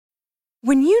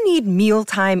When you need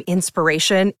mealtime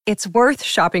inspiration, it's worth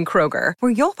shopping Kroger,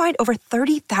 where you'll find over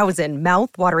 30,000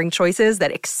 mouth-watering choices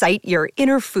that excite your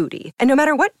inner foodie. And no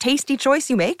matter what tasty choice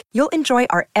you make, you'll enjoy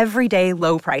our everyday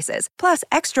low prices, plus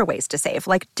extra ways to save,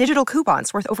 like digital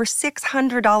coupons worth over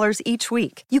 $600 each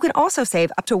week. You can also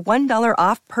save up to $1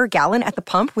 off per gallon at the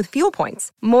pump with fuel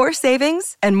points. More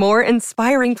savings and more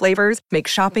inspiring flavors make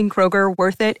shopping Kroger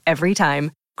worth it every time.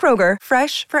 Kroger,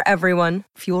 fresh for everyone.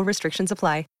 Fuel restrictions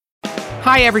apply.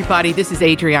 Hi, everybody. This is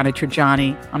Adriana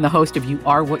Trajani. I'm the host of You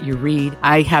Are What You Read.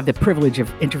 I have the privilege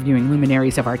of interviewing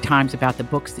luminaries of our times about the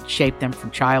books that shaped them from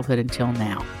childhood until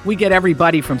now. We get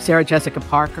everybody from Sarah Jessica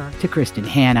Parker to Kristen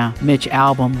Hanna, Mitch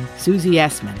Albom, Susie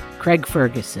Essman, Craig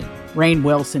Ferguson, Rainn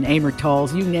Wilson, Amor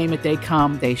Tolls, you name it, they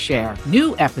come, they share.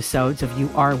 New episodes of You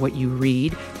Are What You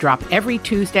Read drop every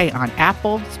Tuesday on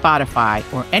Apple, Spotify,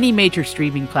 or any major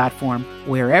streaming platform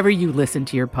wherever you listen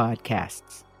to your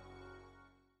podcasts.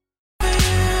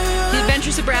 The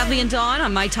Adventures of Bradley and Dawn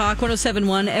on My Talk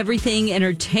 107.1, Everything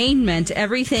Entertainment.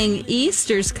 Everything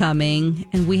Easter's coming,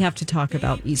 and we have to talk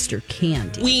about Easter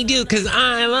candy. We do, because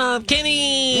I love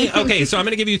candy. Okay, so I'm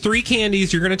going to give you 3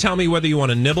 candies. You're going to tell me whether you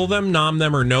want to nibble them, nom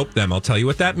them, or nope them. I'll tell you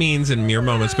what that means in mere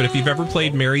moments. But if you've ever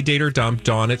played Marry, Date, or Dump,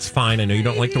 Dawn, it's fine. I know you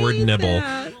don't like the word nibble.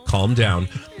 Calm down.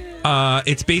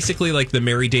 It's basically like the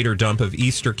Marry, Date, or Dump of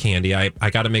Easter candy. I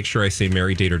got to make sure I say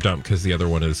Marry, Date, or Dump because the other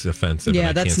one is offensive. Yeah, and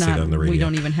I that's can't not. say that on the radio. We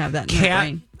don't even have that in our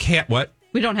brain. What?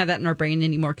 We don't have that in our brain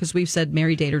anymore because we've said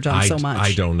Marry, Date, or Dump so much.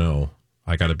 I don't know.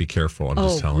 I got to be careful. I'm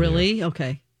just telling you. Oh, really?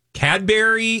 Okay.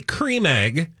 Cadbury Cream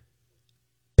Egg,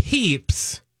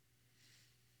 Peeps,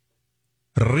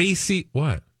 Reese.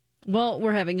 What? Well,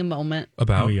 we're having a moment.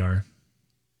 About? We are.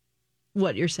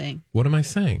 What you're saying. What am I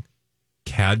saying?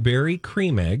 Cadbury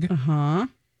Cream Egg. Uh-huh.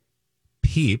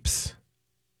 Peeps.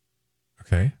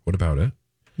 Okay, what about it?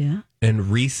 Yeah.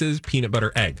 And Reese's Peanut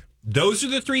Butter Egg. Those are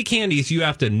the 3 candies. You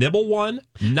have to nibble one,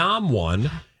 nom one,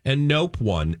 and nope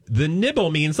one. The nibble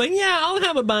means like, yeah, I'll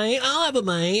have a bite,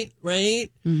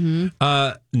 right? Mm-hmm.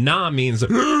 Nom means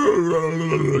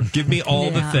give me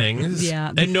all the things.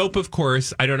 Yeah. And nope, of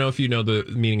course, I don't know if you know the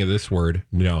meaning of this word.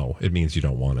 No, it means you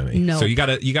don't want any. No. So you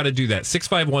gotta do that.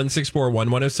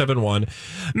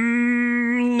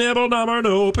 651-641-1071. Nibble, nom, or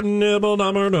nope, nibble,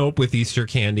 nom, or nope with Easter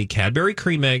candy. Cadbury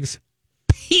Cream Eggs,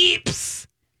 Peeps,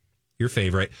 your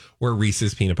favorite, or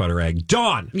Reese's Peanut Butter Egg.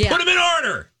 Dawn, put them in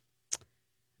order.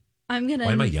 Why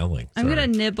am I yelling? I'm going to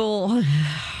nibble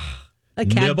a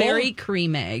Cadbury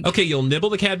Cream Egg. Okay, you'll nibble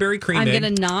the Cadbury Cream Egg. I'm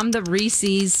going to nom the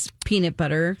Reese's Peanut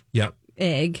Butter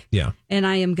Egg. Yeah. And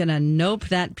I am going to nope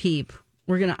that Peep.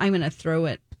 I'm going to throw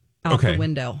it out the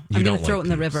window. I'm going to throw it in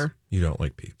the river. You don't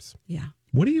like Peeps. Yeah.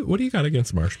 What do you got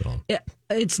against marshmallow?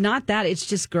 It's not that. It's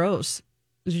just gross.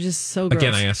 It's just so gross.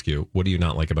 Again, I ask you, what do you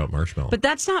not like about marshmallow? But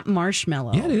that's not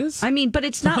marshmallow. Yeah, it is. I mean, but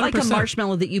it's not 100%. Like a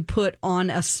marshmallow that you put on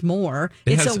a s'more.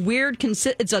 It's a weird, it's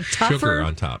a tougher. Sugar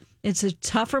on top. It's a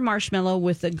tougher marshmallow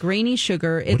with a grainy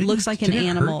sugar. It looks like an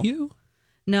animal. Hurt you?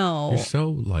 No. You're so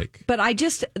like. But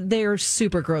they're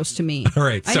super gross to me. All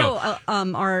right. So, I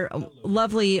know our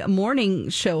lovely morning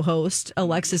show host,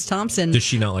 Alexis Thompson. Does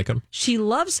she not like them? She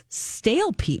loves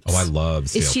stale Peeps. Oh, I love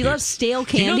stale Peeps. She loves stale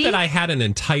candy. Do you know that I had an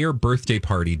entire birthday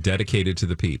party dedicated to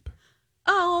the Peep?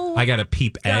 Oh. I got a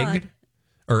Peep egg.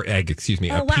 Or egg, excuse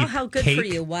me. Oh, a wow. Peep How good cake. for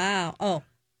you. Wow. Oh.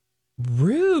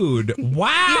 Rude. Wow.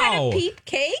 You had a Peep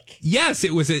cake? Yes,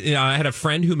 it was. I had a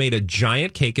friend who made a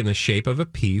giant cake in the shape of a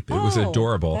Peep. It was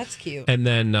adorable. That's cute. And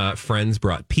then friends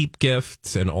brought Peep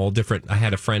gifts and all different. I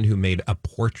had a friend who made a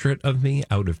portrait of me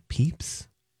out of Peeps.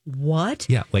 What?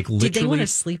 Yeah, like literally. Did they want to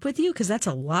sleep with you? Because that's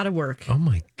a lot of work. Oh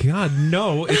my God,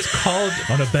 no! It's called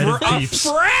on a bed of Peeps.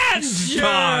 Friend,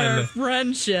 John.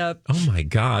 Friendship. Oh my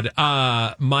God,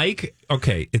 Mike.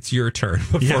 Okay, it's your turn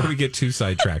before we get too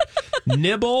sidetracked.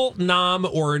 Nibble, nom,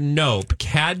 or nope.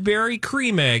 Cadbury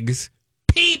Cream Eggs,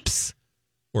 Peeps,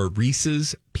 or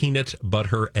Reese's Peanut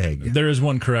Butter Egg. There is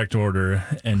one correct order,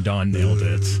 and Dawn nailed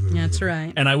it. That's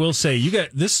right. And I will say, you got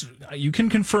this. You can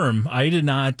confirm. I did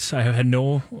not. I had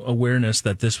no awareness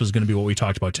that this was going to be what we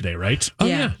talked about today, right? Oh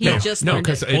yeah. No,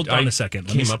 because hold on a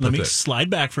second. Let me slide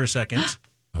back for a second.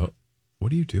 Oh,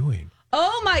 what are you doing?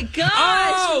 Oh my gosh!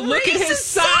 Oh, look at his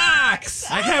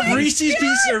socks! I have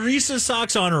Reese's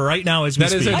socks on right now as we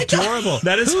speak. That is adorable.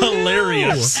 That is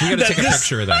hilarious. We got to take a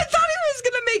picture of that. I thought he was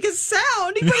going to make a sound.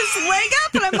 around. He put his leg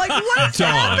up, and I'm like, what is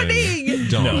happening?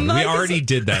 Dawn. We already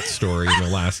did that story in the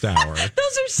last hour. Those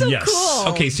are so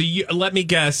cool. Okay, so let me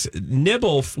guess.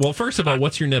 Nibble. Well, first of all,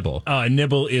 what's your nibble?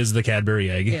 Nibble is the Cadbury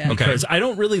egg. Yeah. Because I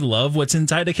don't really love what's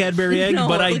inside a Cadbury egg,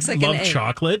 but I love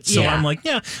chocolate. So I'm like,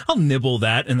 I'll nibble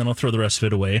that, and then I'll throw the rest of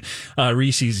it away.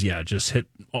 Reese's, just hit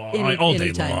all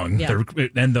day long. Yeah.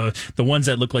 And the ones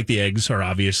that look like the eggs are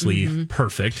obviously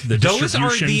perfect. Those are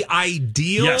the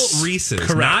ideal Reese's.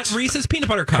 Correct. Not Reese's peanut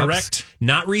butter cups. Correct.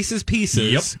 Not Reese's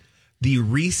Pieces. Yep. The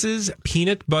Reese's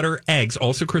peanut butter eggs,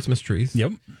 also Christmas trees.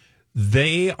 Yep.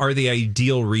 They are the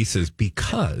ideal Reese's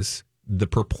because the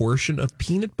proportion of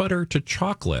peanut butter to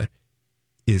chocolate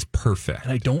is perfect.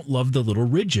 And I don't love the little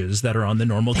ridges that are on the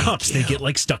normal cups. They get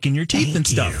like stuck in your teeth and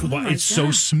stuff. It's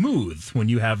so smooth when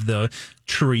you have the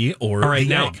tree or all right, the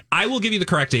now egg. I will give you the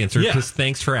correct answer because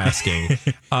thanks for asking.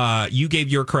 You gave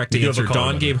your correct answer.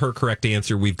 Dawn gave her correct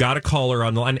answer. We've got a caller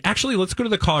on the line. Actually, let's go to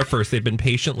the caller first. They've been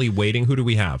patiently waiting. Who do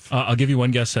we have? I'll give you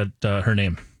one guess at her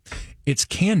name. It's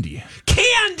Candy.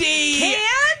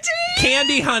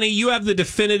 Candy, honey, you have the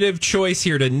definitive choice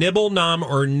here to nibble, nom,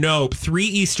 or nope. 3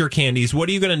 Easter candies. What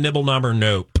are you going to nibble, nom, or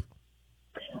nope?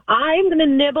 I'm going to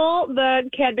nibble the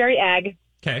Cadbury egg.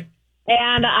 Okay.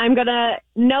 And I'm going to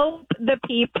nope the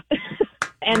peep.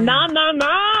 And nom,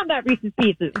 that Reese's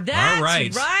Pieces. That's all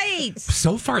right.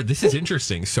 So far, this is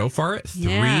interesting. So far,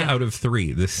 3 out of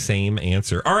 3, the same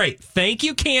answer. All right. Thank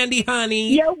you, Candy,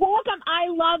 honey. You're welcome. I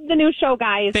love the new show,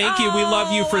 guys. Thank you. We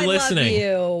love you for listening. Love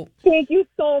you. Thank you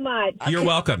so much. You're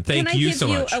welcome. Thank you so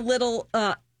much. Can I give you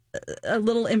a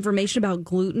little information about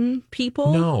gluten,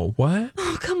 people? No. What?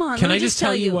 Oh, come on. Can I just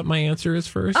tell you what my answer is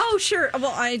first? Oh, sure.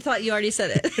 Well, I thought you already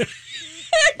said it.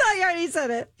 I thought you already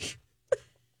said it.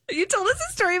 You told us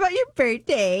a story about your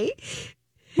birthday.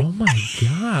 Oh, my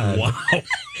God. Wow.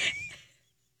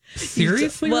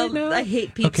 Seriously right now? I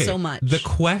hate Peeps so much. The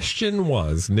question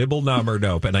was nibble, nom, or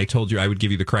nope, and I told you I would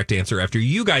give you the correct answer after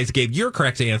you guys gave your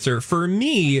correct answer. For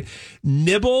me,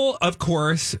 nibble, of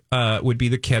course, would be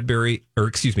the Cadbury, or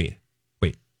excuse me.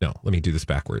 Wait, no, let me do this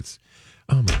backwards.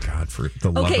 Oh, my God, for the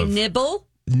love of... Okay, nibble?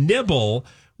 Nibble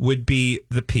would be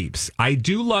the Peeps. I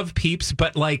do love Peeps,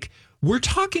 but like... We're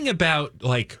talking about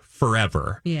like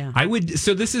forever. Yeah.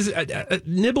 So this is a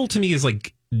nibble to me is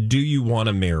like, do you want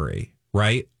to marry?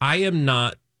 Right. I am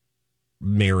not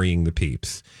marrying the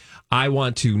Peeps. I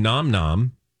want to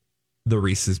nom the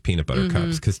Reese's peanut butter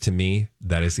cups because to me,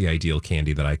 that is the ideal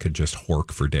candy that I could just hork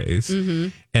for days.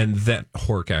 And that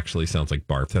hork actually sounds like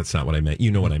barf. That's not what I meant. You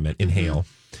know what I meant. Inhale.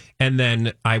 And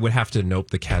then I would have to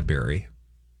nope the Cadbury.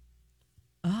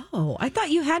 Oh, I thought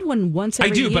you had one once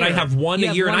every year. I do, but I have one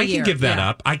a year, and I can give that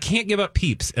up. I can't give up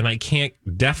Peeps, and I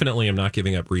definitely am not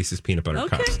giving up Reese's peanut butter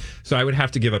cups. So I would have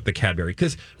to give up the Cadbury,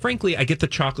 because frankly, I get the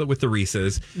chocolate with the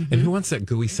Reese's, and who wants that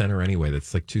gooey center anyway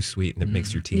that's like too sweet and it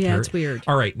makes your teeth hurt? Yeah, it's weird.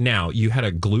 All right, now, you had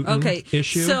a gluten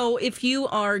issue? So if you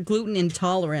are gluten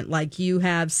intolerant, like you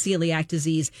have celiac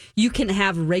disease, you can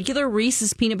have regular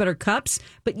Reese's peanut butter cups,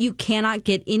 but you cannot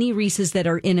get any Reese's that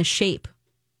are in a shape.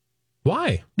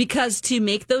 Why? Because to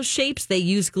make those shapes, they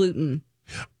use gluten.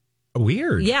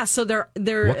 Weird. Yeah, so they're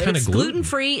what kind of gluten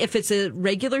free if it's a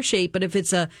regular shape, but if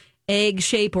it's a egg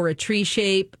shape or a tree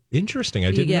shape. Interesting. I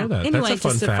didn't know that. Anyway,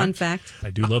 that's a fun fact. I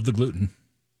do love the gluten.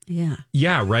 Yeah.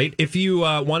 Yeah, right. If you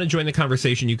want to join the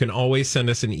conversation, you can always send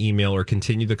us an email or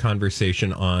continue the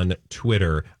conversation on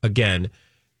Twitter. Again,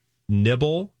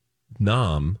 nibble,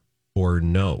 nom, or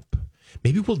nope.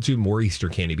 Maybe we'll do more Easter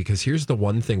candy, because here's the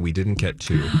one thing we didn't get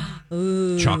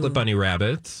to. Chocolate bunny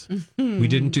rabbits. We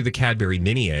didn't do the Cadbury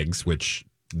mini eggs, which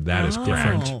that is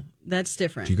different. That's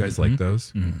different. Do you guys like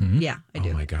those? Yeah, I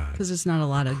do. Oh, my God. Because it's not a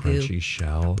lot of goo. Crunchy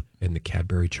shell and the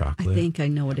Cadbury chocolate. I think I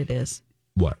know what it is.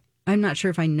 What? I'm not sure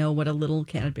if I know what a little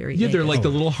Cadbury Yeah, egg they're is. like the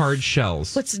little hard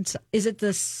shells. What's inside? Is it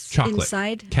the chocolate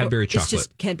inside? Cadbury It's chocolate.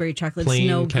 just Cadbury chocolate. Plain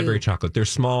no Cadbury goo. chocolate. They're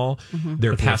small.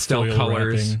 They're pastel foil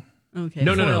colors. wrapping. Okay.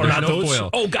 No, Or there's not no those? foil.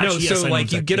 Oh, gosh, no, yes, so I know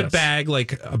like you exactly, get a yes. bag,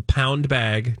 like a pound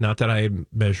bag. Not that I'm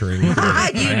measuring.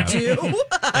 You do.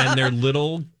 And they're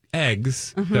little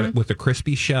eggs with a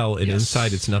crispy shell, and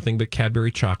inside it's nothing but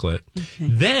Cadbury chocolate.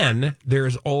 Then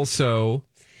there's also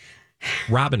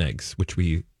robin eggs, which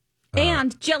we...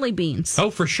 and jelly beans. Oh,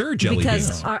 for sure, jelly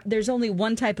beans. Because there's only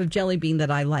one type of jelly bean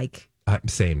that I like.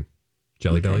 Same.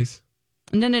 Jelly bellies?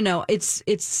 No.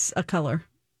 It's a color.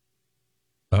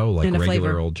 Oh, like and a regular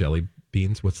flavor. old jelly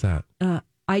beans? What's that?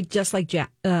 I just like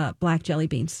black jelly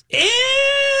beans. Ew!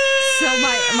 So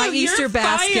my Easter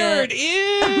basket, Fired.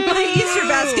 Ew! my Easter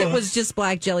basket was just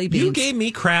black jelly beans. You gave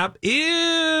me crap.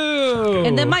 Ew!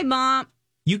 And then my mom.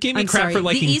 You gave me I'm crap sorry, for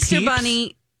liking the Easter Peeps?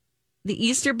 bunny. The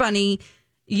Easter bunny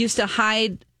used to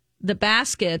hide the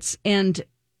baskets, and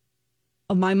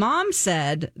my mom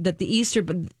said that the Easter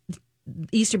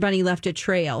Bunny left a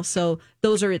trail. So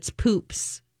those are its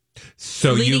poops.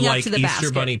 So you like Easter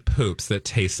basket. Bunny poops that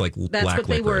taste like That's black what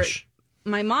they licorice.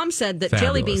 were. My mom said that Fabulous.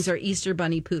 jelly beans are Easter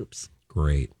Bunny poops.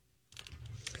 Great.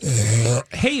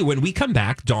 Hey, when we come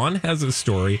back, Dawn has a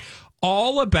story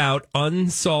all about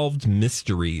unsolved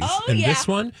mysteries. Oh, and yeah. this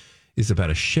one is about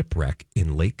a shipwreck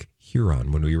in Lake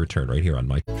Huron when we return right here on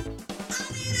My.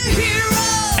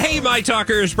 Hey, My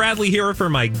Talkers. Bradley here for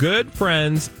my good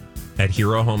friends at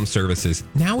Hero Home Services.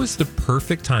 Now is the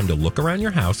perfect time to look around your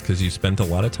house because you spent a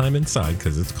lot of time inside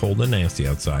because it's cold and nasty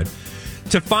outside,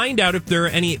 to find out if there are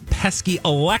any pesky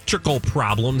electrical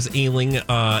problems ailing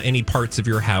any parts of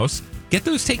your house. Get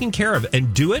those taken care of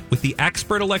and do it with the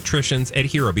expert electricians at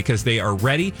Hero because they are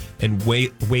ready and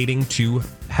waiting to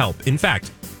help. In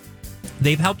fact,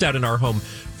 they've helped out in our home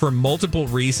for multiple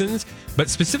reasons, but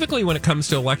specifically when it comes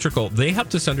to electrical, they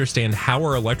helped us understand how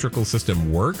our electrical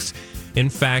system works. In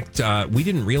fact, we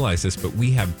didn't realize this, but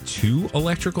we have 2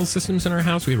 electrical systems in our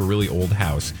house. We have a really old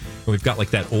house, and we've got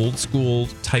like that old school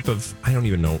type of, I don't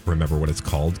even remember what it's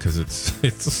called because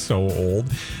it's so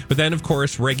old. But then, of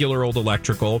course, regular old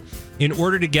electrical. In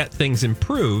order to get things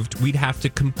improved, we'd have to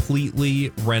completely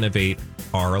renovate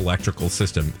our electrical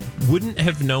system. Wouldn't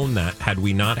have known that had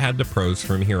we not had the pros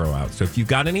from Hero out. So if you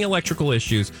got any electrical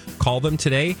issues, call them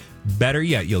today. Better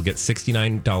yet, you'll get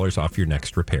 $69 off your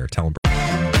next repair. Tell them.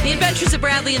 The Adventures of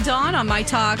Bradley and Dawn on My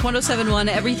Talk 107.1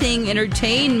 Everything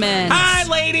Entertainment. Hi,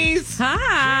 ladies.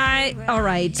 Hi. All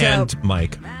right. And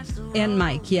Mike. And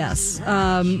Mike, yes.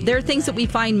 There are things that we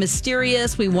find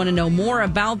mysterious. We want to know more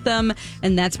about them.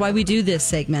 And that's why we do this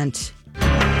segment.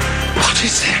 What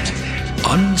is that?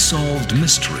 Unsolved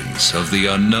mysteries of the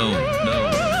unknown.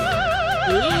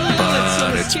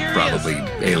 But it's probably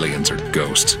aliens or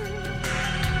ghosts.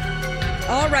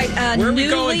 All right. Where are we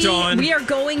going, Dawn? We are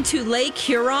going to Lake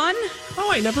Huron. Oh,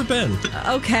 I never been.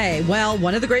 Okay. Well,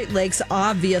 one of the Great Lakes,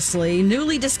 obviously.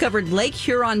 Newly discovered Lake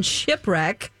Huron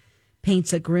shipwreck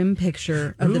paints a grim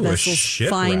picture of the vessel's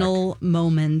final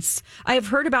moments. I have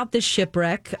heard about this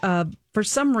shipwreck. For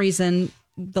some reason,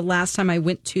 the last time I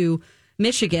went to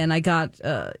Michigan, I got,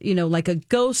 like a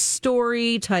ghost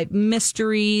story type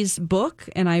mysteries book,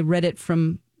 and I read it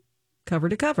from cover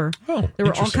to cover. Oh, there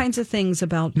were all kinds of things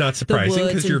about not surprising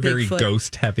because you're very Bigfoot.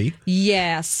 ghost heavy.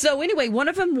 Yeah. So anyway, one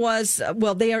of them was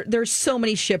there's so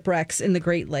many shipwrecks in the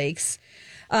Great Lakes.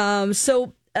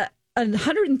 So a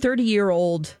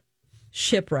 130-year-old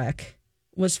shipwreck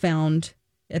was found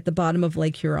at the bottom of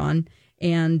Lake Huron,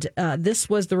 and this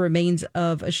was the remains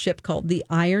of a ship called the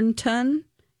Ironton,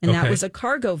 and that was a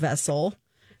cargo vessel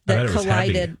that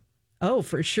collided. Oh,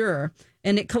 for sure.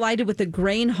 And it collided with a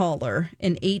grain hauler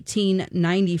in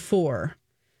 1894.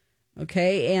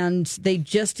 Okay, and they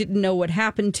just didn't know what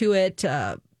happened to it.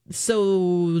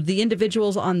 So the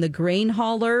individuals on the grain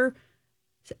hauler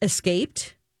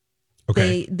escaped.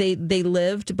 Okay, they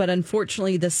lived, but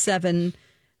unfortunately, the 7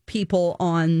 people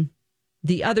on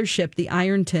the other ship, the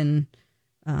Ironton,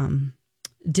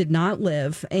 did not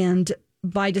live. And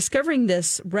by discovering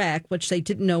this wreck, which they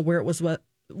didn't know where it was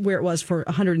for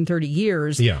 130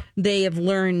 years, they have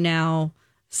learned now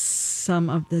some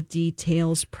of the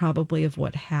details probably of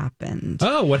what happened.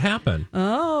 Oh, what happened?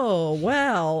 Oh,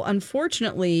 well,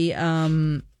 unfortunately,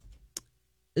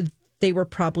 they were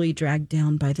probably dragged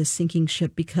down by the sinking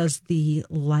ship because the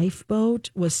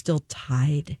lifeboat was still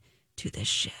tied to the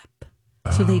ship.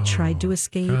 So they tried to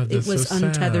escape. God, it was so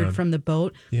untethered sad. from the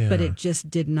boat, but it just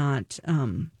did not.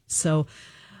 So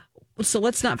let's not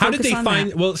focus on that. How did they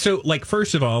find? Well, so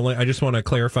first of all, I just want to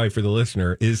clarify for the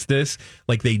listener: is this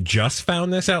they just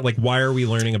found this out? Why are we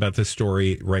learning about this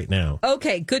story right now?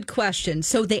 Okay, good question.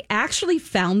 So they actually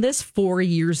found this 4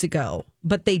 years ago,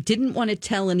 but they didn't want to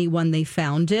tell anyone they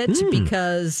found it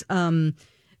because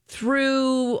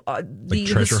through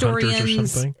the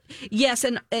historians, or something? Yes,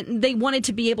 and they wanted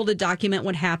to be able to document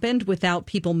what happened without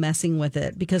people messing with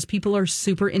it because people are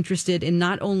super interested in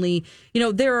not only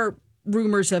there are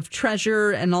rumors of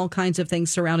treasure and all kinds of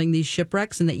things surrounding these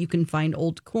shipwrecks, and that you can find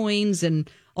old coins and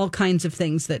all kinds of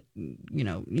things that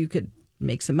you could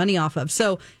make some money off of.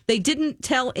 So they didn't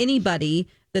tell anybody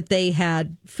that they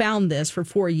had found this for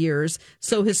 4 years.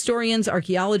 So historians,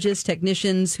 archaeologists,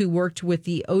 technicians who worked with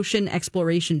the Ocean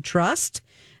Exploration Trust,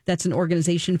 that's an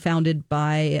organization founded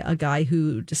by a guy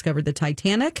who discovered the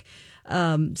Titanic.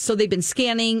 So they've been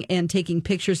scanning and taking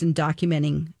pictures and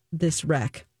documenting this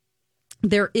wreck.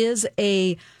 There is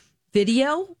a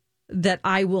video that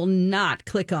I will not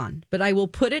click on, but I will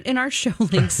put it in our show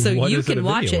links so you can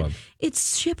watch it.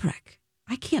 It's shipwreck.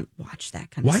 I can't watch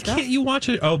that kind of stuff. Why can't you watch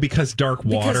it? Oh, because dark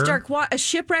water? Because a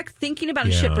shipwreck, thinking about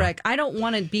a shipwreck, I don't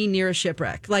want to be near a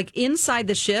shipwreck. Like inside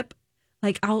the ship,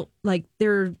 there are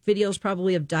videos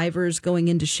probably of divers going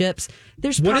into ships.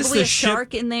 There's probably a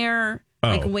shark in there.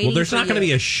 Oh, well, there's not going to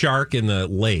be a shark in the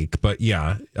lake, but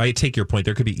yeah, I take your point.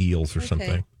 There could be eels or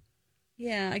something.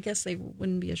 Yeah, I guess they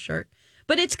wouldn't be a shark.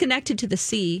 But it's connected to the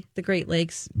sea, the Great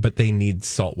Lakes. But they need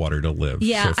salt water to live.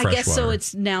 Yeah, I guess so.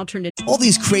 It's now turned into... All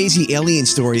these crazy alien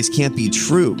stories can't be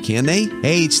true, can they?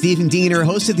 Hey, it's Stephen Diener,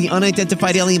 host of the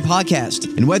Unidentified Alien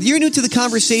Podcast. And whether you're new to the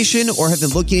conversation or have been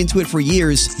looking into it for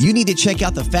years, you need to check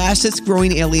out the fastest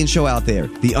growing alien show out there,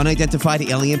 the Unidentified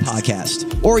Alien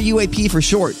Podcast, or UAP for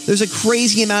short. There's a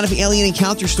crazy amount of alien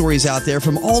encounter stories out there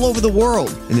from all over the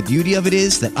world. And the beauty of it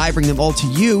is that I bring them all to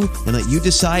you and let you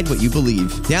decide what you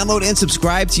believe. Download and subscribe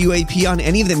to UAP on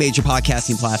any of the major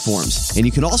podcasting platforms. And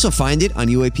you can also find it on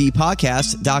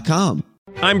UAPpodcast.com.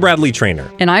 I'm Bradley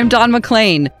Trainer. And I'm Don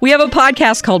McClain. We have a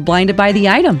podcast called Blinded by the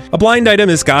Item. A blind item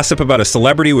is gossip about a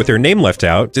celebrity with their name left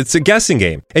out. It's a guessing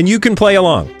game, and you can play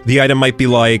along. The item might be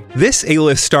like, this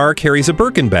A-list star carries a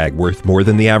Birkin bag worth more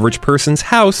than the average person's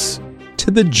house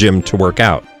to the gym to work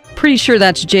out. Pretty sure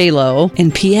that's J-Lo.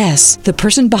 And P.S. the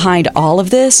person behind all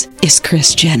of this is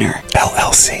Kris Jenner,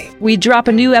 LLC. We drop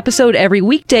a new episode every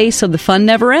weekday so the fun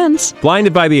never ends.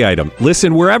 Blinded by the Item.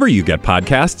 Listen wherever you get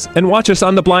podcasts and watch us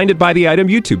on the Blinded by the Item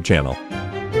YouTube channel.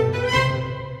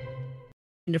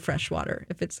 Into fresh water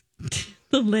if it's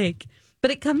the lake.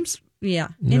 But it comes,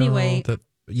 anyway. But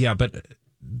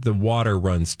the water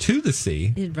runs to the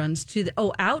sea. It runs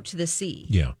out to the sea.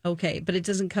 Yeah. Okay, but it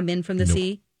doesn't come in from the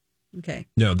sea? Okay.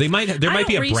 No, there might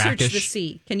be a brackish the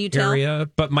sea. Can you tell? area,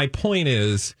 but my point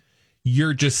is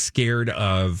you're just scared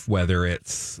of whether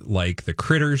it's like the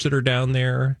critters that are down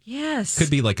there. Yes. Could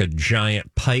be like a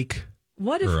giant pike.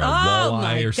 What if or a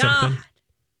walleye or something?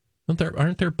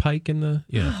 Aren't there pike in the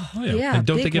yeah, and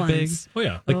don't they get big? Oh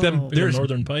yeah, like them. There's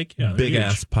northern pike, big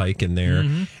ass pike in there,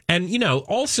 and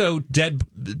also dead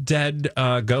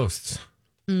ghosts.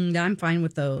 I'm fine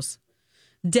with those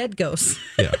dead ghosts.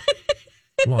 Yeah.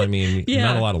 Well, I mean,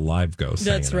 not a lot of live ghosts.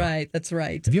 That's right. That's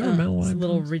right. Have you ever met a live It's a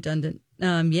little ghost? redundant.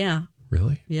 Yeah.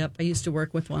 Really? Yep. I used to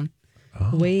work with one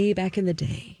way back in the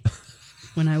day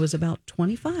when I was about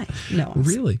 25. No, I'm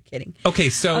really kidding. Okay,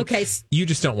 so you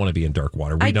just don't want to be in dark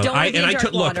water. We don't.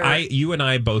 You and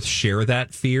I both share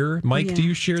that fear. Mike, do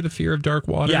you share the fear of dark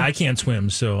water? Yeah, I can't swim,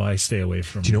 so I stay away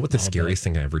from. Do you know what the scariest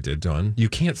thing I ever did, Dawn? You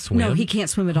can't swim. No, he can't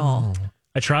swim at all.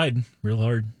 I tried real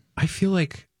hard. I feel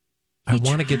like I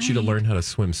want to get you to learn how to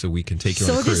swim so we can take you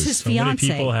on a cruise. So does his fiance. So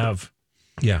many people have.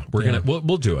 Yeah, we'll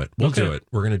do it. We'll do it.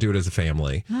 We're gonna do it as a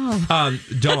family. Oh.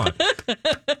 Dawn.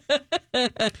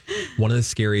 One of the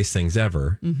scariest things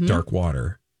ever, dark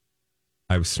water.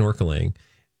 I was snorkeling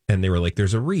and they were like,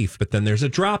 there's a reef, but then there's a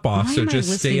drop off. So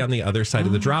just stay on the other side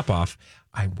of the drop off.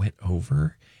 I went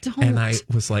over and I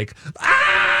was like,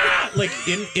 ah! Like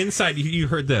inside, you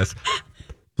heard this.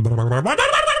 Because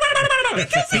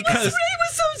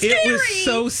it was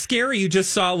so scary. You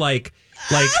just saw like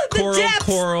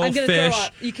coral I'm gonna fish. throw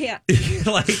up. You can't.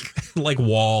 like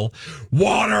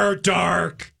water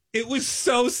dark. It was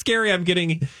so scary. I'm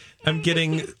getting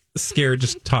scared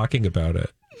just talking about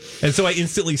it. And so I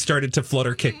instantly started to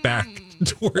flutter kick back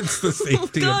towards the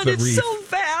safety of the reef. It's so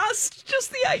vast.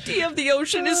 Just the idea of the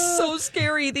ocean is so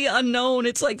scary. The unknown.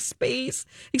 It's like space.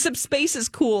 Except space is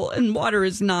cool and water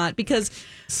is not because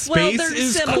space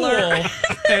is similar. cool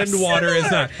and water is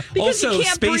not. Because also,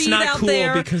 space not cool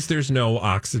there. because there's no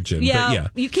oxygen. Yeah, but yeah,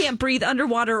 you can't breathe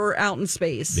underwater or out in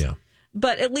space. Yeah.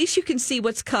 But at least you can see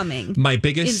what's coming. My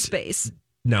biggest in space.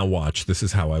 Now watch, this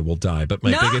is how I will die. But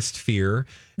my biggest fear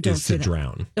is to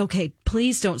drown. Okay,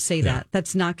 please don't say that.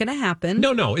 That's not going to happen.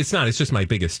 No, it's not. It's just my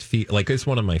biggest fear. Like, it's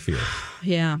one of my fears.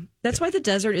 Yeah. That's why the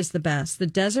desert is the best. The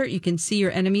desert, you can see your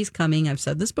enemies coming. I've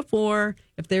said this before.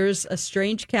 If there's a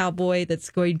strange cowboy that's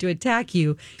going to attack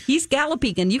you, he's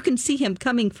galloping and you can see him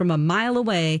coming from a mile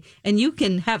away and you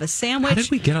can have a sandwich. How did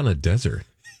we get on a desert?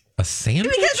 A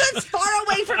sandwich? Because it's far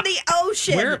away from the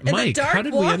ocean. Mike, how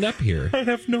did we end up here? I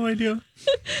have no idea.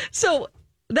 So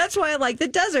that's why I like the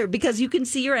desert, because you can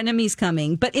see your enemies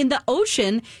coming. But in the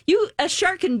ocean, a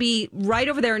shark can be right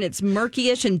over there and it's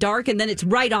murky-ish and dark, and then it's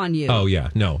right on you. Oh, yeah.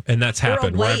 No. And that's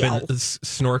happened where I've been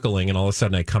snorkeling and all of a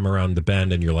sudden I come around the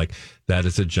bend and you're like, that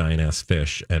is a giant-ass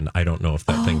fish, and I don't know if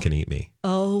that thing can eat me.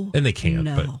 Oh, and they can't,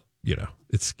 no. but,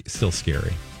 it's still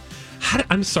scary.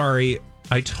 I'm sorry.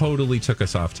 I totally took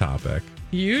us off topic.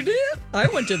 You did? I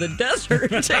went to the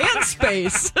desert and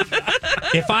space.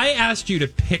 If I asked you to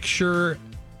picture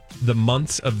the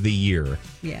months of the year,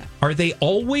 yeah, are they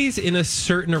always in a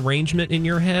certain arrangement in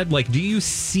your head? Like, do you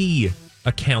see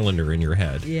a calendar in your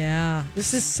head. Yeah.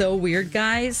 This is so weird,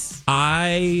 guys.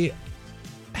 I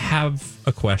have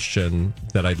a question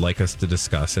that I'd like us to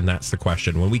discuss, and that's the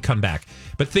question when we come back.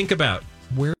 But think about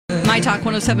where... My Talk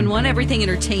 1071, Everything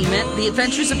Entertainment, The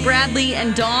Adventures of Bradley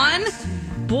and Dawn.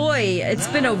 Boy, it's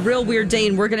been a real weird day,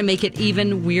 and we're going to make it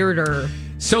even weirder.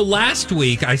 So last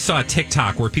week, I saw a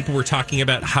TikTok where people were talking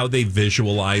about how they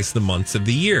visualize the months of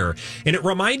the year. And it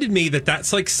reminded me that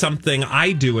that's like something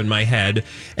I do in my head.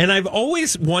 And I've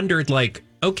always wondered, like,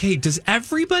 okay, does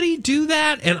everybody do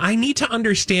that? And I need to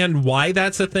understand why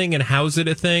that's a thing and how's it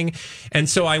a thing. And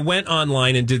so I went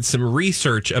online and did some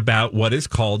research about what is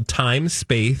called time,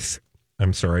 space.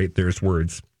 I'm sorry, there's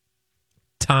words.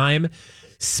 Time,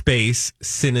 space,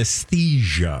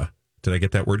 synesthesia. Did I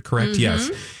get that word correct? Mm-hmm. Yes.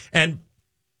 And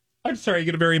I'm sorry, I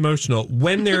get very emotional.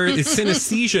 When there is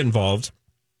synesthesia involved,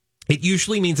 it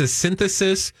usually means a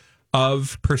synthesis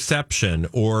of perception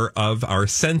or of our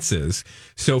senses.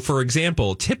 So, for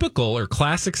example, typical or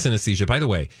classic synesthesia, by the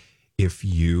way, if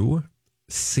you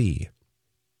see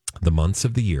the months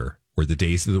of the year or the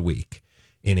days of the week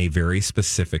in a very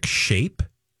specific shape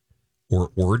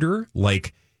or order,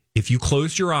 like if you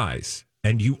close your eyes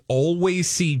and you always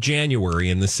see January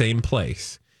in the same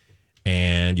place,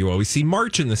 and you always see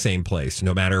March in the same place,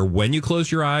 no matter when you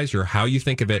close your eyes or how you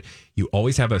think of it, you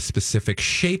always have a specific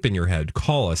shape in your head.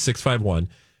 Call us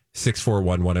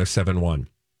 651-641-1071.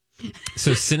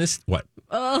 So what?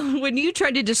 When you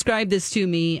tried to describe this to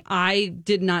me, I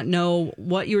did not know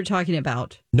what you were talking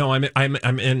about. No, I'm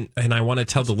in, and I want to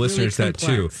tell the listeners really that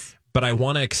too. But I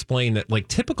want to explain that, like,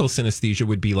 typical synesthesia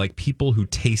would be like people who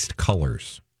taste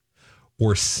colors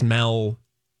or smell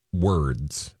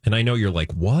words. And I know you're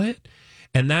like, what?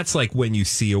 And that's like when you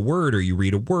see a word or you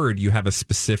read a word, you have a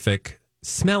specific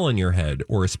smell in your head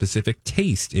or a specific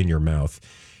taste in your mouth.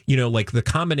 You know, like the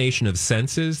combination of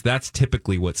senses, that's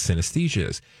typically what synesthesia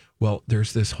is. Well,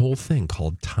 there's this whole thing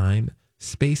called time,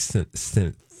 space,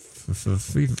 synesthesia.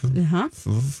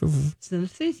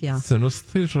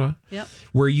 Yep.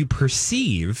 Where you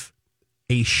perceive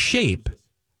a shape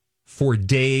for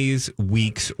days,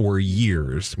 weeks, or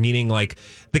years, meaning like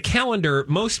the calendar.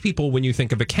 Most people, when you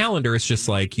think of a calendar, it's just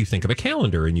like you think of a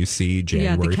calendar and you see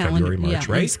January, February, March,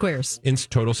 right? In squares. In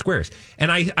total squares. And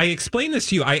I explained this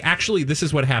to you. This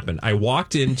is what happened. I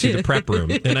walked into the prep room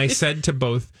and I said to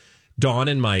both Dawn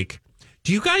and Mike,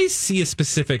 do you guys see a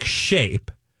specific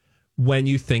shape when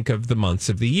you think of the months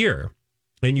of the year?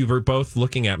 And you were both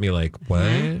looking at me like, what?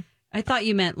 Mm-hmm. I thought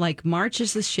you meant like March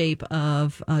is the shape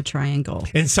of a triangle.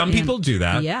 And some people do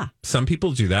that. Yeah. Some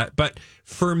people do that. But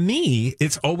for me,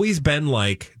 it's always been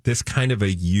like this kind of a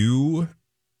U,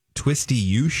 twisty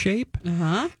U shape.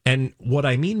 Uh-huh. And what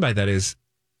I mean by that is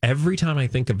every time I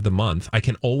think of the month, I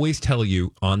can always tell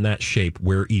you on that shape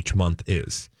where each month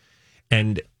is.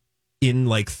 And in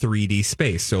like 3D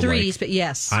space. So 3D space,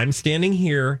 yes. I'm standing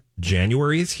here,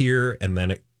 January is here, and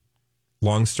then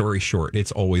long story short,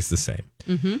 it's always the same.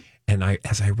 Mm-hmm. And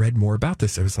as I read more about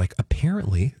this, I was like,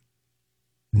 apparently,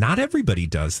 not everybody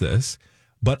does this,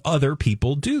 but other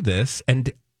people do this.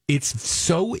 And it's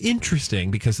so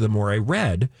interesting because the more I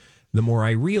read, the more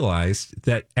I realized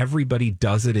that everybody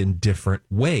does it in different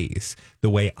ways. The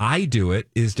way I do it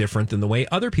is different than the way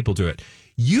other people do it.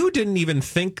 You didn't even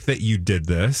think that you did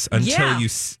this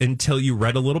until you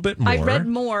read a little bit more. I read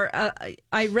more.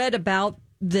 I read about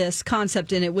this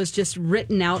concept and it was just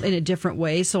written out in a different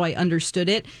way, so I understood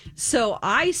it. So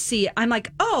I see, I'm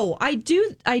like, oh, I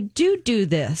do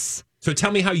this. So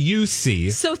tell me how you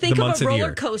see. So think of a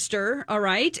roller coaster, all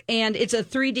right, and it's a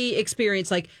 3D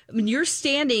experience. Like you're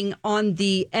standing on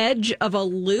the edge of a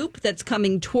loop that's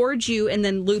coming towards you and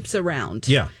then loops around.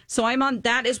 Yeah. So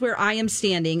that is where I am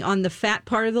standing on the fat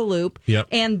part of the loop. Yep.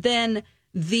 And then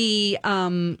the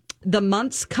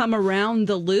months come around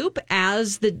the loop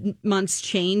as the months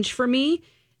change for me.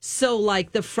 So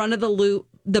like the front of the loop,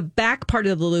 the back part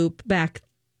of the loop back,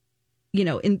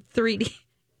 in 3D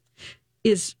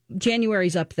is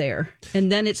January's up there.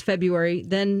 And then it's February,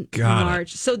 then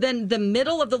March. So then the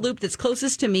middle of the loop that's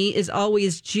closest to me is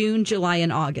always June, July,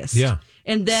 and August. Yeah.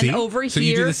 And then over so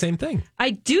here. You do the same thing.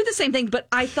 I do the same thing, but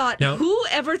I thought, who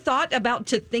ever thought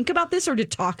to think about this or to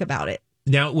talk about it?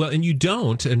 Now, well, and you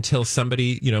don't until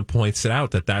somebody, points it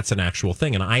out that that's an actual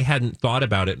thing. And I hadn't thought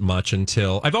about it much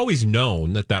until I've always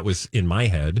known that was in my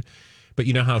head. But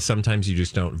you know how sometimes you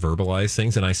just don't verbalize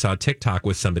things. And I saw TikTok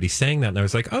with somebody saying that. And I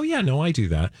was like, oh, yeah, no, I do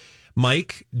that.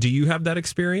 Mike, do you have that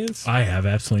experience? I have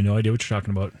absolutely no idea what you're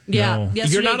talking about. Yeah. No.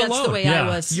 Yesterday, you're not that's alone. The way I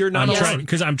was. You're not alone.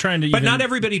 Because I'm trying to But not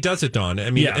everybody does it, Dawn.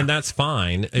 I mean, and that's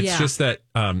fine. It's just that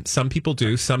some people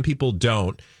do, some people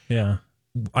don't. Yeah.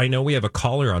 I know we have a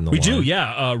caller on the line. We do,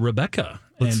 yeah. Rebecca.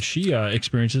 And she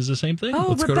experiences the same thing. Oh,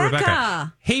 Let's go to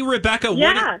Rebecca. Hey, Rebecca,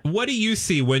 Yeah. what do you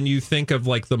see when you think of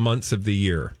like the months of the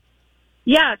year?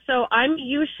 Yeah, so I'm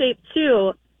U-shaped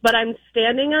too, but I'm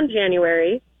standing on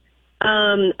January.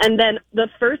 And then the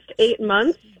first 8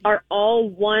 months are all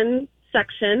one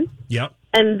section. Yep.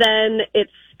 And then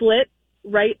it's split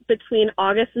right between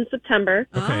August and September.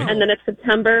 Okay. And then it's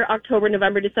September, October,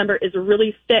 November, December is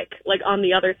really thick, like on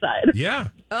the other side. Yeah.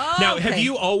 Oh, now, okay. have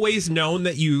you always known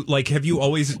that have you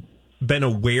always been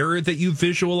aware that you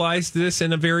visualized this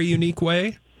in a very unique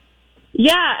way?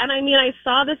 Yeah, and I mean, I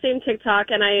saw the same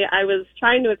TikTok, and I was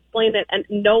trying to explain it, and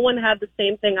no one had the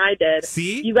same thing I did.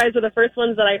 See? You guys are the first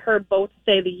ones that I heard both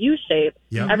say the U shape.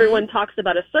 Yep. Everyone talks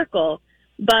about a circle.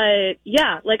 But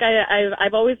yeah, like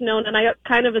I've always known, and I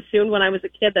kind of assumed when I was a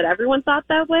kid that everyone thought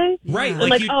that way. Right.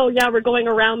 And like, oh yeah, we're going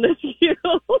around this U.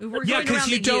 Yeah, because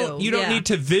you don't need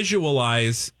to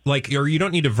visualize or you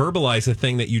don't need to verbalize a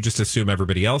thing that you just assume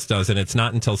everybody else does, and it's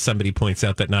not until somebody points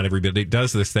out that not everybody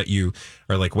does this that you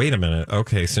are like, wait a minute,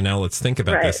 okay, so now let's think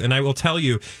about this. And I will tell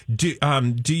you, do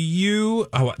you?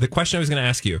 Oh, the question I was going to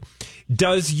ask you.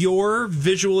 Does your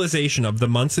visualization of the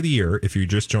months of the year, if you're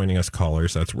just joining us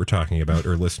callers, that's what we're talking about,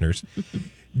 or listeners,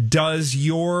 does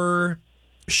your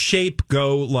shape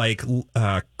go like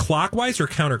clockwise or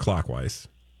counterclockwise?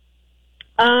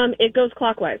 It goes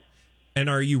clockwise. And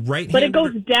are you right-handed? But it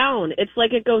goes down. It's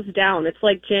like it goes down. It's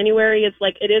like January. It's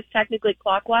like it is technically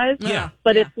clockwise. Yeah.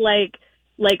 But it's like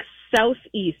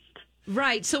southeast.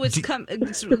 Right. So it's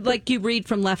like you read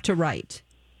from left to right.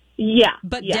 Yeah.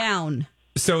 But down.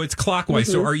 So it's clockwise.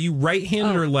 Mm-hmm. So are you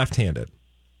right-handed or left-handed?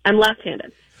 I'm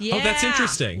left-handed. Yeah. Oh, that's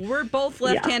interesting. We're both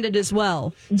left-handed as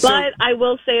well. But I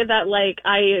will say that, like,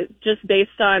 I just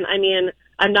based on, I mean,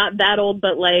 I'm not that old,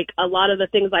 but like a lot of the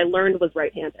things I learned was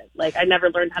right-handed. Like I never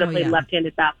learned how to play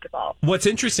left-handed basketball. What's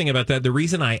interesting about that, the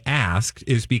reason I asked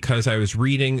is because I was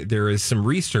reading, there is some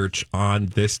research on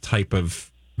this type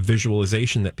of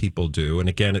visualization that people do. And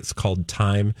again, it's called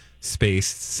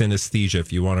time-space synesthesia,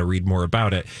 if you want to read more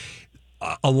about it.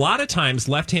 A lot of times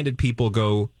left-handed people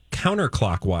go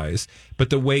counterclockwise, but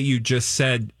the way you just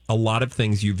said a lot of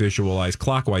things you visualize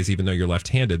clockwise, even though you're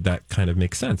left-handed, that kind of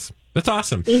makes sense. That's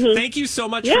awesome. Mm-hmm. Thank you so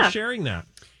much for sharing that.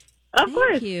 Of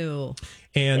course. Thank you.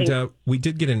 And we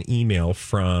did get an email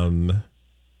from,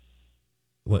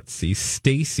 let's see,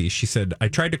 Stacy. She said, I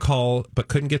tried to call but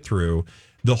couldn't get through.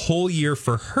 The whole year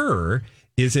for her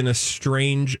is in a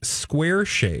strange square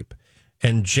shape.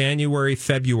 And January,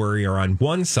 February are on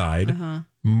one side.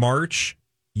 March,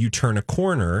 you turn a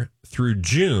corner through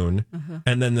June.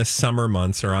 And then the summer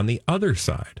months are on the other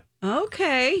side.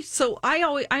 Okay. So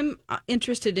I'm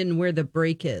interested in where the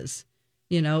break is.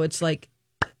 You know, it's like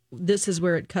this is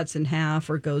where it cuts in half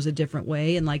or goes a different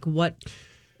way. And like, what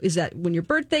is that when your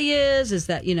birthday is? Is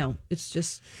that, you know, it's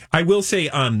just. I will say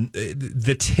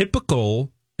the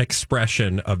typical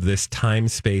expression of this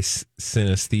time-space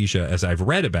synesthesia, as I've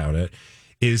read about it,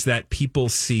 is that people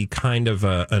see kind of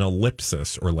an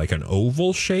ellipsis or like an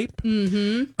oval shape.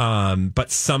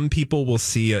 But some people will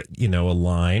see a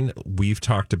line. We've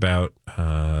talked about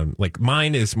like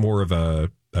mine is more of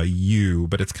a U,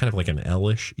 but it's kind of like an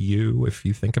L-ish U if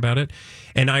you think about it.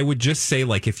 And I would just say,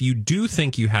 like, if you do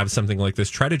think you have something like this,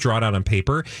 try to draw it out on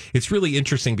paper. It's really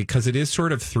interesting because it is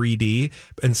sort of 3D.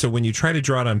 And so when you try to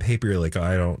draw it on paper, you're like, oh,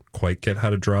 I don't quite get how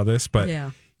to draw this. But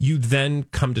you then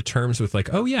come to terms with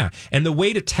like, oh, yeah. And the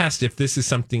way to test if this is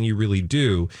something you really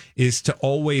do is to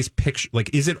always picture,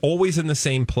 like, is it always in the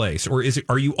same place? Or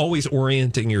are you always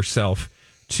orienting yourself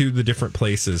to the different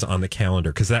places on the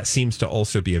calendar? Because that seems to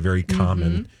also be a very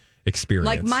common experience.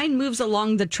 Like mine moves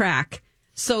along the track.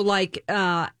 So like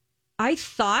I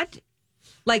thought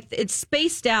like it's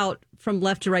spaced out from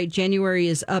left to right. January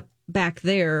is up back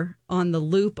there on the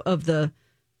loop of the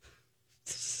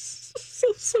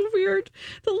so weird.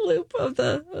 The loop of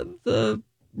the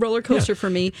roller coaster for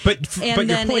me. But your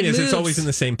point is it's always in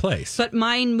the same place. But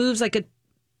mine moves like a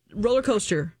roller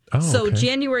coaster. So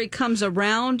January comes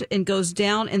around and goes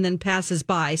down and then passes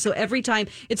by. So every time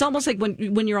it's almost like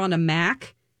when you're on a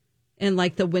Mac and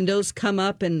like the windows come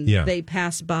up and they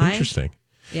pass by. Interesting.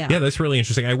 Yeah, that's really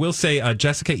interesting. I will say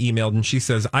Jessica emailed and she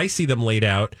says, I see them laid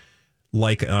out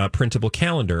like a printable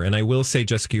calendar. And I will say,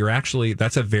 Jessica,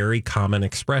 that's a very common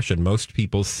expression. Most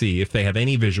people see, if they have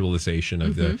any visualization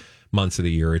of the months of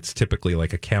the year, it's typically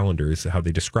like a calendar is how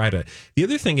they describe it. The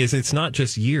other thing is it's not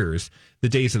just years, the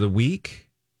days of the week.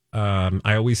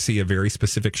 I always see a very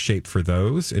specific shape for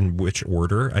those, in which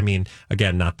order. I mean,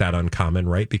 again, not that uncommon,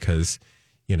 right? Because,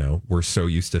 we're so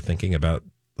used to thinking about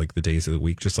like the days of the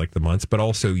week, just like the months, but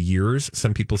also years.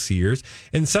 Some people see years,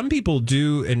 and some people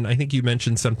do. And I think you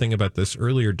mentioned something about this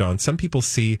earlier, Dawn. Some people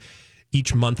see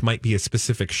each month might be a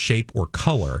specific shape or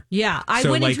color. Yeah, I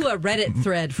went into a Reddit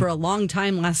thread for a long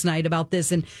time last night about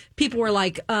this, and people were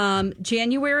like,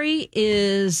 January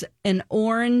is an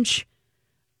orange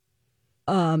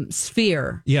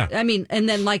sphere. Yeah. I mean, and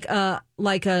then like a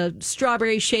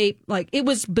strawberry shape, like it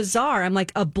was bizarre. I'm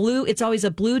like, it's always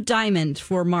a blue diamond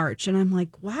for March. And I'm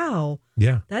like, wow.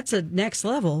 Yeah. That's a next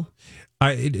level.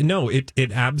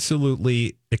 It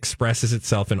absolutely expresses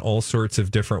itself in all sorts of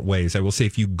different ways. I will say,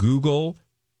 if you Google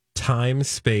time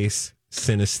space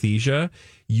synesthesia,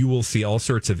 you will see all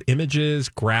sorts of images,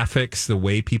 graphics, the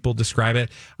way people describe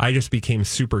it. I just became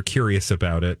super curious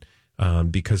about it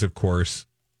because, of course,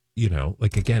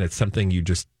 like, again, it's something you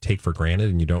just take for granted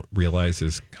and you don't realize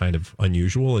is kind of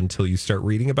unusual until you start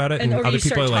reading about it. And other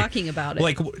people start are talking about it.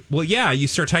 Like, well, yeah, you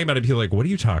start talking about it. People are like, what are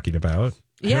you talking about?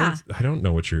 Yeah. I don't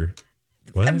know what you're...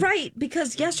 What? Right,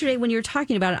 because yesterday when you were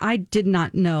talking about it, I did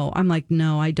not know. I'm like,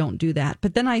 no, I don't do that.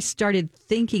 But then I started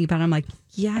thinking about it. I'm like,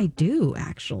 yeah, I do,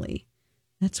 actually.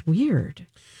 That's weird.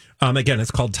 Again,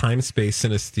 it's called time-space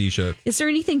synesthesia. Is there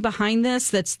anything behind this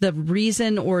that's the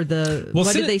reason or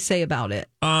what did they say about it?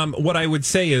 What I would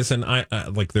say is, and I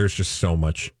there's just so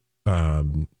much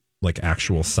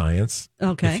actual science.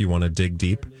 Okay. If you want to dig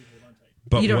deep.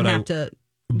 But you don't have to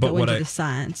go into the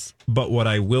science. But what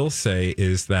I will say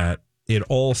is that it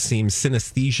all seems,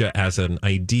 synesthesia as an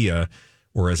idea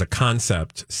or as a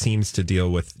concept seems to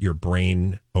deal with your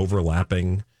brain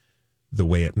overlapping the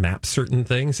way it maps certain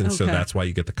things. And so that's why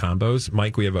you get the combos.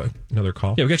 Mike, we have another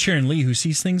call. Yeah, we got Sharon Lee, who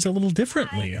sees things a little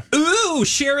differently. Ooh,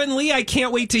 Sharon Lee, I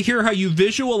can't wait to hear how you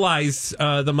visualize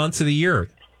the months of the year.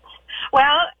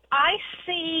 Well, I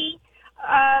see...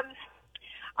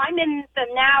 I'm in the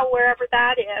now, wherever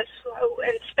that is,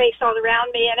 and space all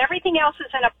around me, and everything else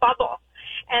is in a bubble.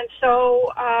 And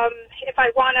so if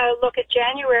I want to look at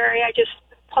January, I just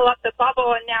pull up the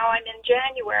bubble, and now I'm in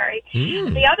January.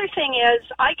 The other thing is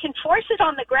I can force it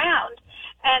on the ground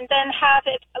and then have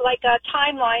it like a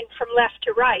timeline from left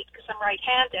to right, because I'm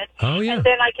right-handed. Oh, yeah. And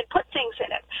then I can put things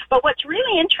in it. But what's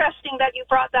really interesting that you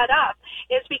brought that up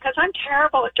is because I'm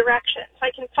terrible at directions.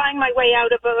 I can find my way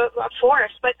out of a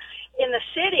forest, but in the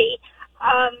city,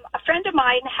 a friend of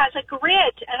mine has a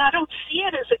grid, and I don't see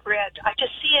it as a grid. I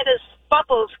just see it as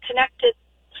bubbles connected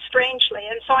strangely.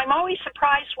 And so I'm always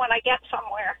surprised when I get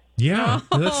somewhere. Yeah,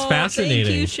 that's fascinating.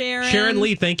 Thank you, Sharon. Sharon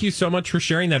Lee, thank you so much for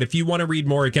sharing that. If you want to read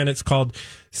more, again, it's called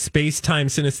Space-Time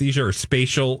Synesthesia or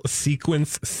Spatial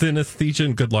Sequence Synesthesia.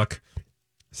 And good luck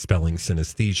spelling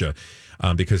synesthesia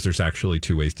because there's actually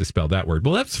two ways to spell that word.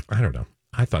 Well, I don't know.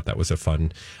 I thought that was a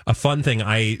fun thing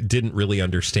I didn't really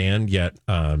understand yet.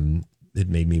 It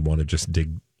made me want to just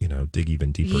dig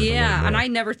even deeper. Yeah, and I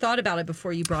never thought about it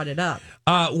before you brought it up.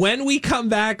 When we come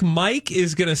back, Mike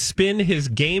is going to spin his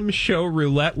game show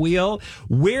roulette wheel.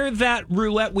 Where that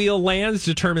roulette wheel lands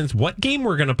determines what game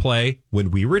we're going to play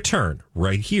when we return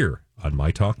right here on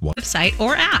My Talk One website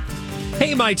or app.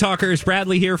 Hey, My Talkers,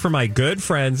 Bradley here for my good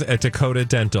friends at Dakota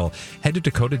Dental. Head to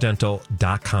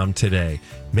dakotadental.com today.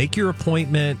 Make your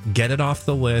appointment, get it off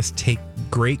the list, take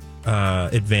great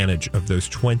advantage of those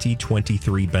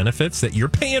 2023 benefits that you're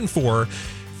paying for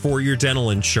your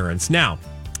dental insurance. Now,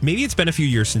 maybe it's been a few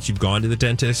years since you've gone to the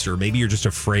dentist, or maybe you're just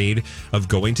afraid of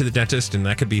going to the dentist, and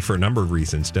that could be for a number of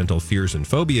reasons, dental fears and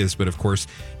phobias. But of course,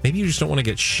 maybe you just don't want to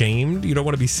get shamed. You don't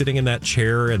want to be sitting in that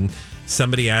chair and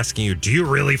somebody asking you, do you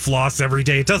really floss every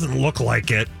day? It doesn't look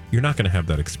like it. You're not going to have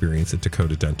that experience at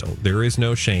Dakota Dental. There is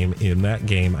no shame in that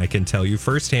game. I can tell you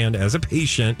firsthand as a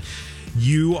patient,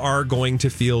 you are going to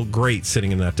feel great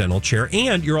sitting in that dental chair,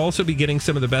 and you'll also be getting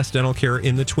some of the best dental care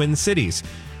in the Twin Cities.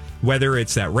 Whether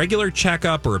it's that regular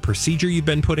checkup or a procedure you've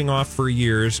been putting off for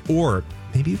years, or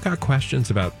maybe you've got questions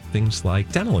about things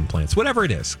like dental implants, whatever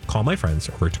it is, call my friends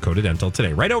over at Dakota Dental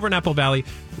today, right over in Apple Valley,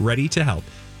 ready to help.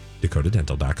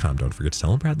 dakotadental.com. Don't forget to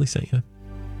tell them Bradley sent you.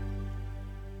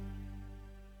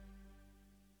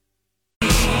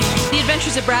 The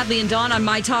Adventures of Bradley and Dawn on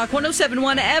My Talk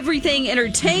 107.1 Everything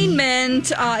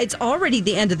Entertainment. It's already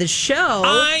the end of the show.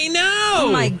 I know. Oh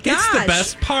my gosh. It's the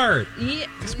best part. Yeah.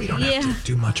 Because we don't have to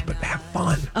do much but have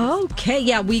fun. Okay,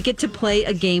 yeah, we get to play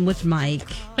a game with Mike.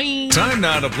 Time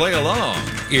now to play along.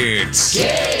 It's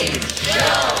Game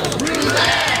Show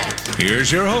Roulette.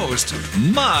 Here's your host,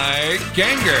 Mike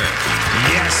Ganger.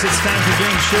 Yes, it's time for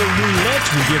Game Show Roulette.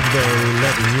 We give the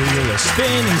roulette wheel a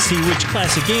spin and see which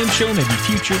classic game show, maybe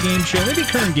future game show, maybe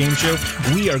current game show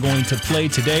we are going to play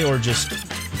today, or just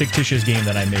fictitious game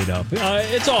that I made up.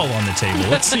 It's all on the table.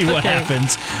 Let's see what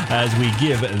happens as we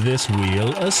give this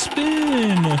wheel a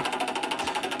spin.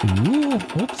 Ooh,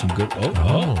 some good.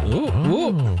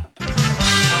 Ooh.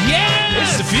 Yes!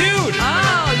 It's the feud.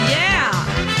 Oh, yeah.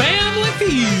 Family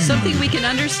Feud. Something we can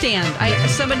understand.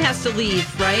 Someone has to leave,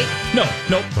 right? No.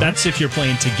 That's if you're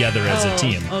playing together as a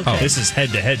team. Okay. This is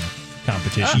head-to-head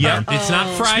competition. Yeah, it's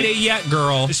not Friday yet,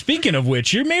 girl. Speaking of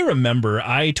which, you may remember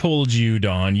I told you,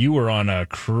 Dawn, you were on a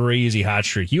crazy hot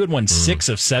streak. You had won 6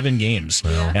 of 7 games.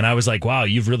 And I was like, wow,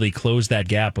 you've really closed that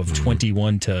gap of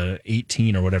 21 to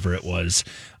 18 or whatever it was.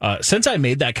 Since I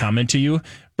made that comment to you,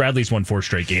 Bradley's won 4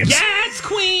 straight games. Yes,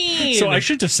 queen! So I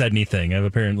shouldn't have said anything. I've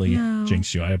apparently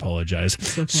jinxed you. I apologize.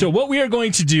 Okay. So what we are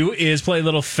going to do is play a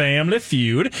little Family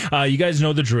Feud. You guys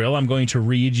know the drill. I'm going to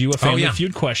read you a Family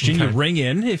Feud question. Okay. You ring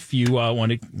in if you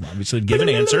want to obviously give an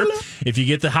answer. If you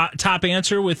get the top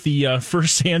answer with the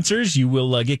first answers, you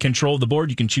will get control of the board.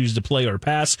 You can choose to play or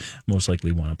pass. Most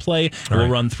likely want to play. We'll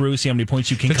run through, see how many points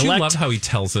you can collect. You love how he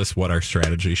tells us what our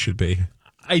strategy should be.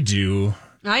 I do.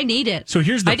 I need it. So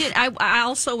here's the... I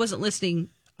also wasn't listening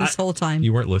this whole time.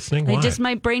 You weren't listening? Why?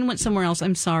 My brain went somewhere else.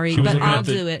 I'm sorry, but I'll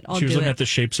do it. She was looking at the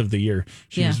shapes of the year.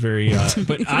 She was very...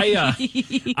 but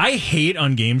I hate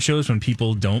on game shows when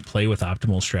people don't play with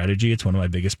optimal strategy. It's one of my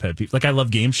biggest pet peeves. Like, I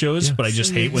love game shows, but I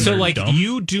just hate when they're dumb.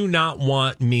 You do not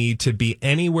want me to be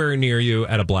anywhere near you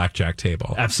at a blackjack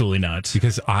table. Absolutely not.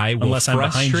 Because I will Unless I'm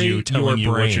behind you telling you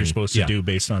brain. What you're supposed to do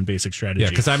based on basic strategy. Yeah,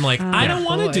 because I'm like, I don't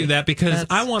want to do that because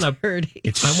I want to...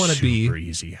 I want to be... super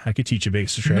easy. I could teach you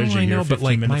basic strategy. I know, but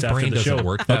like my brain doesn't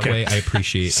work that way. I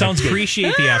appreciate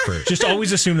the effort. Just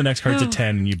always assume the next card's a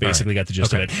 10 and you basically got the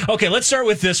gist of it. Okay, let's start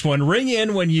with this one. Ring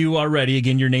in when you are ready.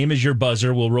 Again, your name is your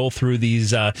buzzer. We'll roll through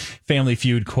these Family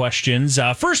Feud questions.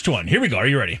 First one. Here we go. Are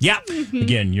you ready? Yeah.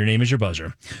 Again, your name is your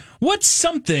buzzer. What's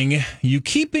something you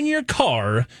keep in your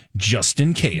car just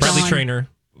in case? Bradley Trainer.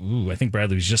 Ooh, I think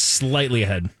Bradley was just slightly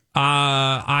ahead.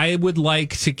 I would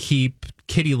like to keep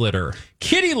kitty litter.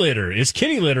 Kitty litter. Is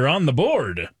kitty litter on the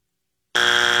board?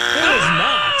 It is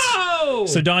not.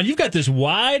 So, Dawn, you've got this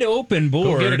wide open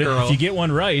board. Go get it, girl. If you get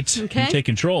one right, you take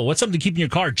control. What's something to keep in your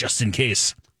car just in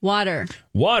case? Water.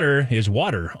 Water is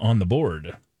water on the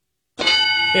board.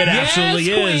 It absolutely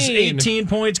is. 18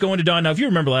 points going to Dawn. Now, if you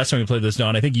remember last time we played this,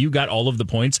 Dawn, I think you got all of the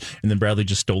points, and then Bradley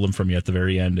just stole them from you at the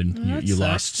very end, and you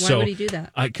lost. Why would he do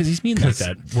that? Because he's mean like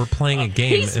that. We're playing a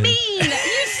game. He's mean. You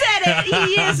said it.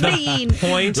 He is mean. The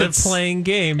point of playing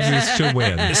games is to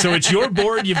win. So it's your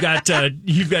board. You've got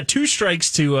 2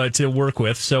 strikes to work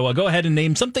with. So go ahead and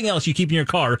name something else you keep in your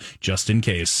car just in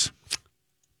case.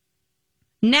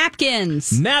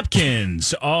 Napkins.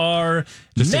 Napkins are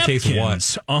just in case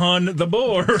what on the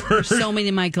board. There's so many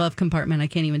in my glove compartment. I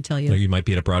can't even tell you. You might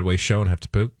be at a Broadway show and have to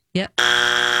poop. Yep.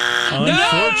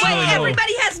 Unfortunately,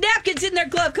 everybody has napkins in their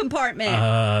glove compartment.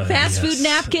 Fast food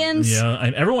napkins.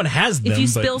 Yeah, everyone has them. If you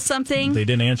spill something, they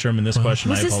didn't answer them in this question.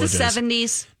 Was I apologize. this the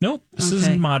 70s? Nope, this is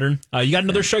modern. You got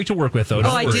another strike to work with, though.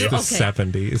 I do. The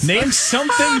 70s. Name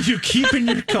something you keep in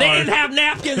your car. They didn't have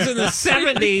napkins in the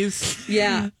 70s.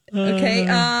 Yeah. Okay.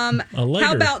 How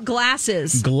about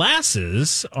glasses?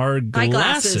 Glasses are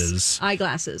glasses.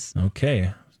 Eyeglasses.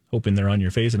 Okay. Hoping they're on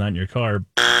your face and not in your car.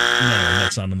 No,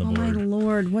 that's not on the board. Oh, my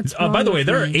Lord. What's wrong by the way, with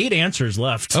there me? are 8 answers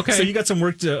left. Okay. So you got some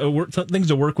things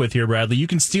to work with here, Bradley. You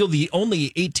can steal the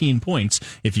only 18 points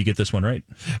if you get this one right.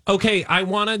 Okay, I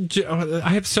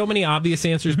have so many obvious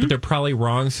answers, but they're probably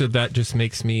wrong, so that just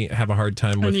makes me have a hard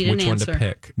time with which one to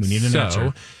pick. We need an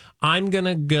answer. I'm going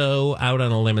to go out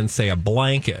on a limb and say a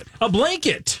blanket. A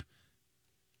blanket.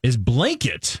 Is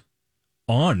blanket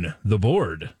on the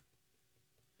board?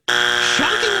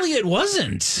 Shockingly, it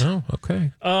wasn't. Oh,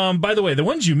 okay. By the way, the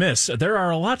ones you miss, there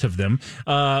are a lot of them.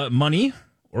 Money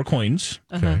or coins,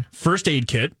 first aid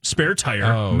kit, spare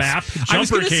tire, map,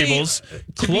 jumper cables,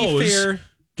 clothes,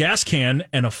 gas can,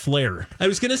 and a flare. I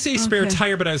was going to say spare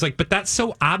tire, but I was like, but that's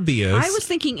so obvious. I was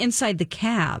thinking inside the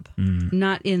cab,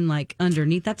 not in like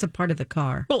underneath. That's a part of the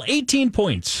car. Well, 18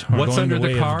 points. What's under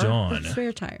the car?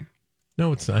 Spare tire.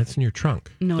 No, it's not. It's in your trunk.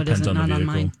 No, Depends it isn't. on Not the on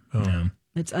mine. Oh. Yeah.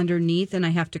 It's underneath, and I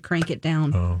have to crank it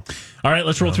down. Oh. All right,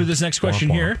 let's roll through this next question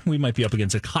here. We might be up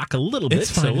against the clock a little bit,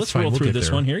 so let's roll through this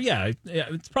one here. Yeah,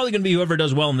 it's probably going to be whoever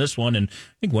does well in this one, and I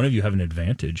think one of you have an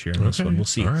advantage here in this one. We'll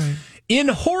see. All right. In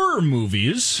horror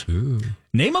movies,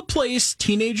 name a place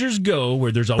teenagers go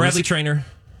where there's always... Bradley Trainer.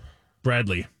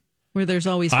 Bradley. Where there's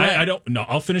always... I don't know.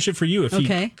 I'll finish it for you.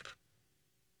 Okay.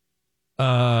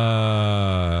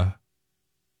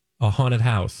 A haunted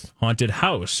house. Haunted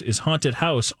house. Is haunted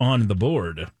house on the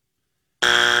board?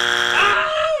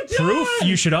 Proof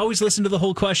you should always listen to the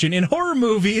whole question. In horror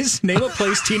movies, name a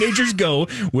place teenagers go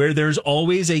where there's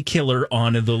always a killer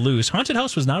on the loose. Haunted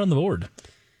house was not on the board.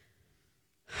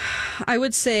 I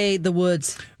would say the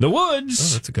woods. The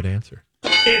woods. Oh, that's a good answer.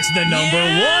 It's the number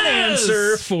one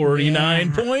answer.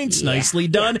 49 points. Nicely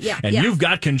done. And you've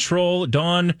got control.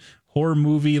 Dawn, horror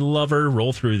movie lover,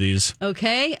 roll through these.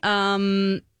 Okay.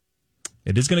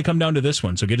 It is going to come down to this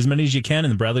one. So get as many as you can,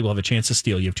 and then Bradley will have a chance to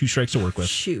steal. You have 2 strikes to work with.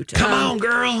 Shoot. Come on,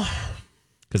 girl.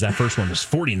 Because that first one was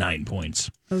 49 points.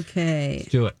 Okay. Let's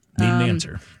do it. Need an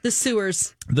answer. The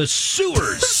sewers. The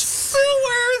sewers.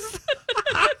 Sewers.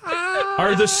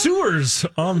 Are the sewers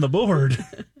on the board?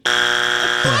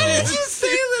 Why did you say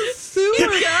the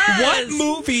sewers? What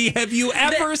movie have you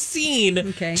ever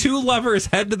seen 2 lovers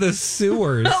head to the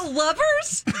sewers? Oh,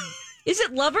 lovers? Is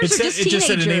it lovers or just teenagers? It just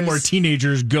said a name where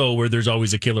teenagers go, where there's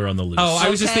always a killer on the loose. Oh, I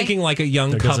was just thinking like a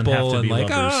young couple and like,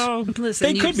 lovers.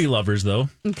 Listen, they could be lovers, though.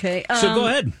 Okay. So go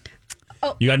ahead.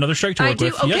 Oh, you got another strike to work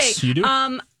with. Okay. Yes, you do.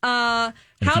 How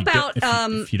about...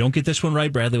 if you don't get this one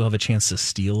right, Bradley will have a chance to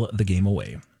steal the game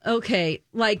away. Okay,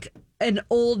 like an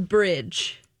old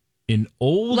bridge. An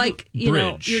old like, bridge. You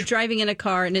know, you're driving in a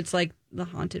car and it's like the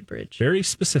haunted bridge. Very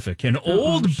specific. An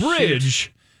old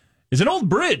bridge is an old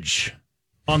bridge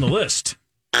on the list.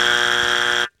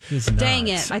 Dang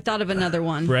it. I thought of another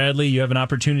one. Bradley, you have an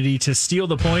opportunity to steal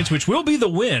the points, which will be the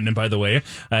win, by the way,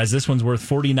 as this one's worth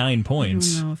 49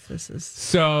 points. I don't know if this is...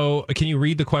 So, can you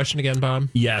read the question again, Bob?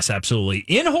 Yes, absolutely.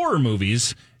 In horror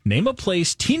movies, name a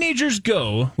place teenagers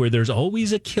go where there's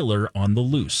always a killer on the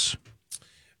loose.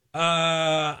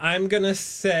 I'm going to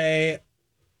say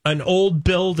an old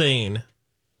building.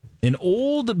 An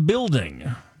old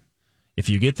building. If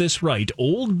you get this right,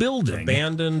 old building.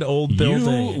 Abandoned old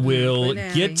building. You will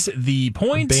get the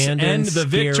points and the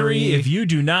victory. Scary, if you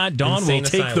do not, Dawn will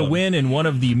take the win in one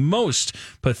of the most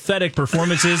pathetic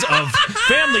performances of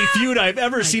Family Feud I've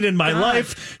ever seen in my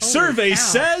life. Survey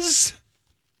says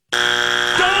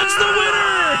Dawn's the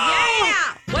winner!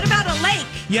 Yeah! What about a lake?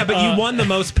 Yeah, but you won the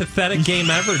most pathetic game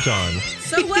ever, Dawn.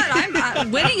 So what?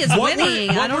 Winning is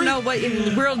winning. I don't know what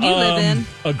world you live in.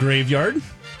 A graveyard.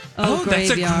 Oh, that's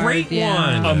a great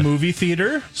one. A movie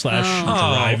theater /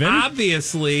 drive-in.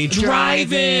 Obviously.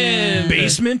 Drive-in.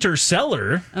 Basement or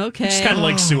cellar. Okay. It's kind of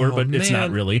like sewer, but it's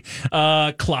not really.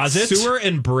 Closet. Sewer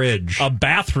and bridge. A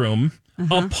bathroom.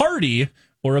 A party.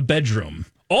 Or a bedroom.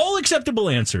 All acceptable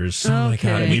answers. Oh, my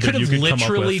God. We could have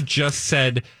literally just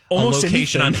said almost a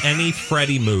location on any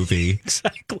Freddy movie.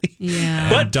 Exactly. Yeah.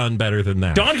 But done better than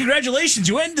that. Dawn, congratulations.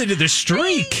 You ended the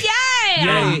streak.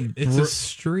 Yeah. It's a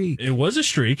streak. It was a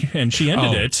streak, and she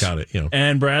ended it. Got it. Yeah.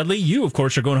 And Bradley, you, of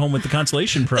course, are going home with the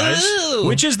consolation prize,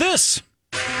 which is this.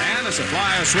 And a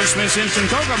supply of Swiss Miss Instant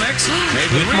Cocoa Mix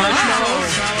made with real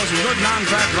marshmallows and good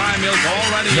non-fat dry milk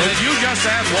already in it. You just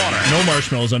add water. No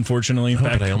marshmallows, unfortunately.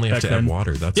 But I only have to add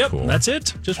water. That's cool. That's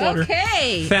it. Just water.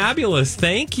 Okay. Fabulous.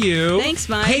 Thank you. Thanks,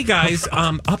 Mike. Hey, guys.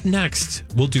 Up next,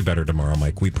 we'll do better tomorrow,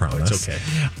 Mike. We promise. It's okay.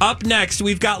 Up next,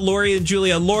 we've got Lori and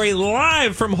Julia. Lori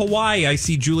live from Hawaii. I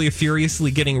see Julia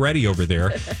furiously getting ready over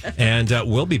there. And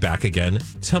we'll be back again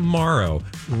tomorrow,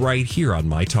 right here on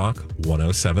My Talk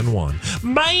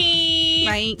 107.1. Bye.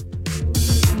 Bye.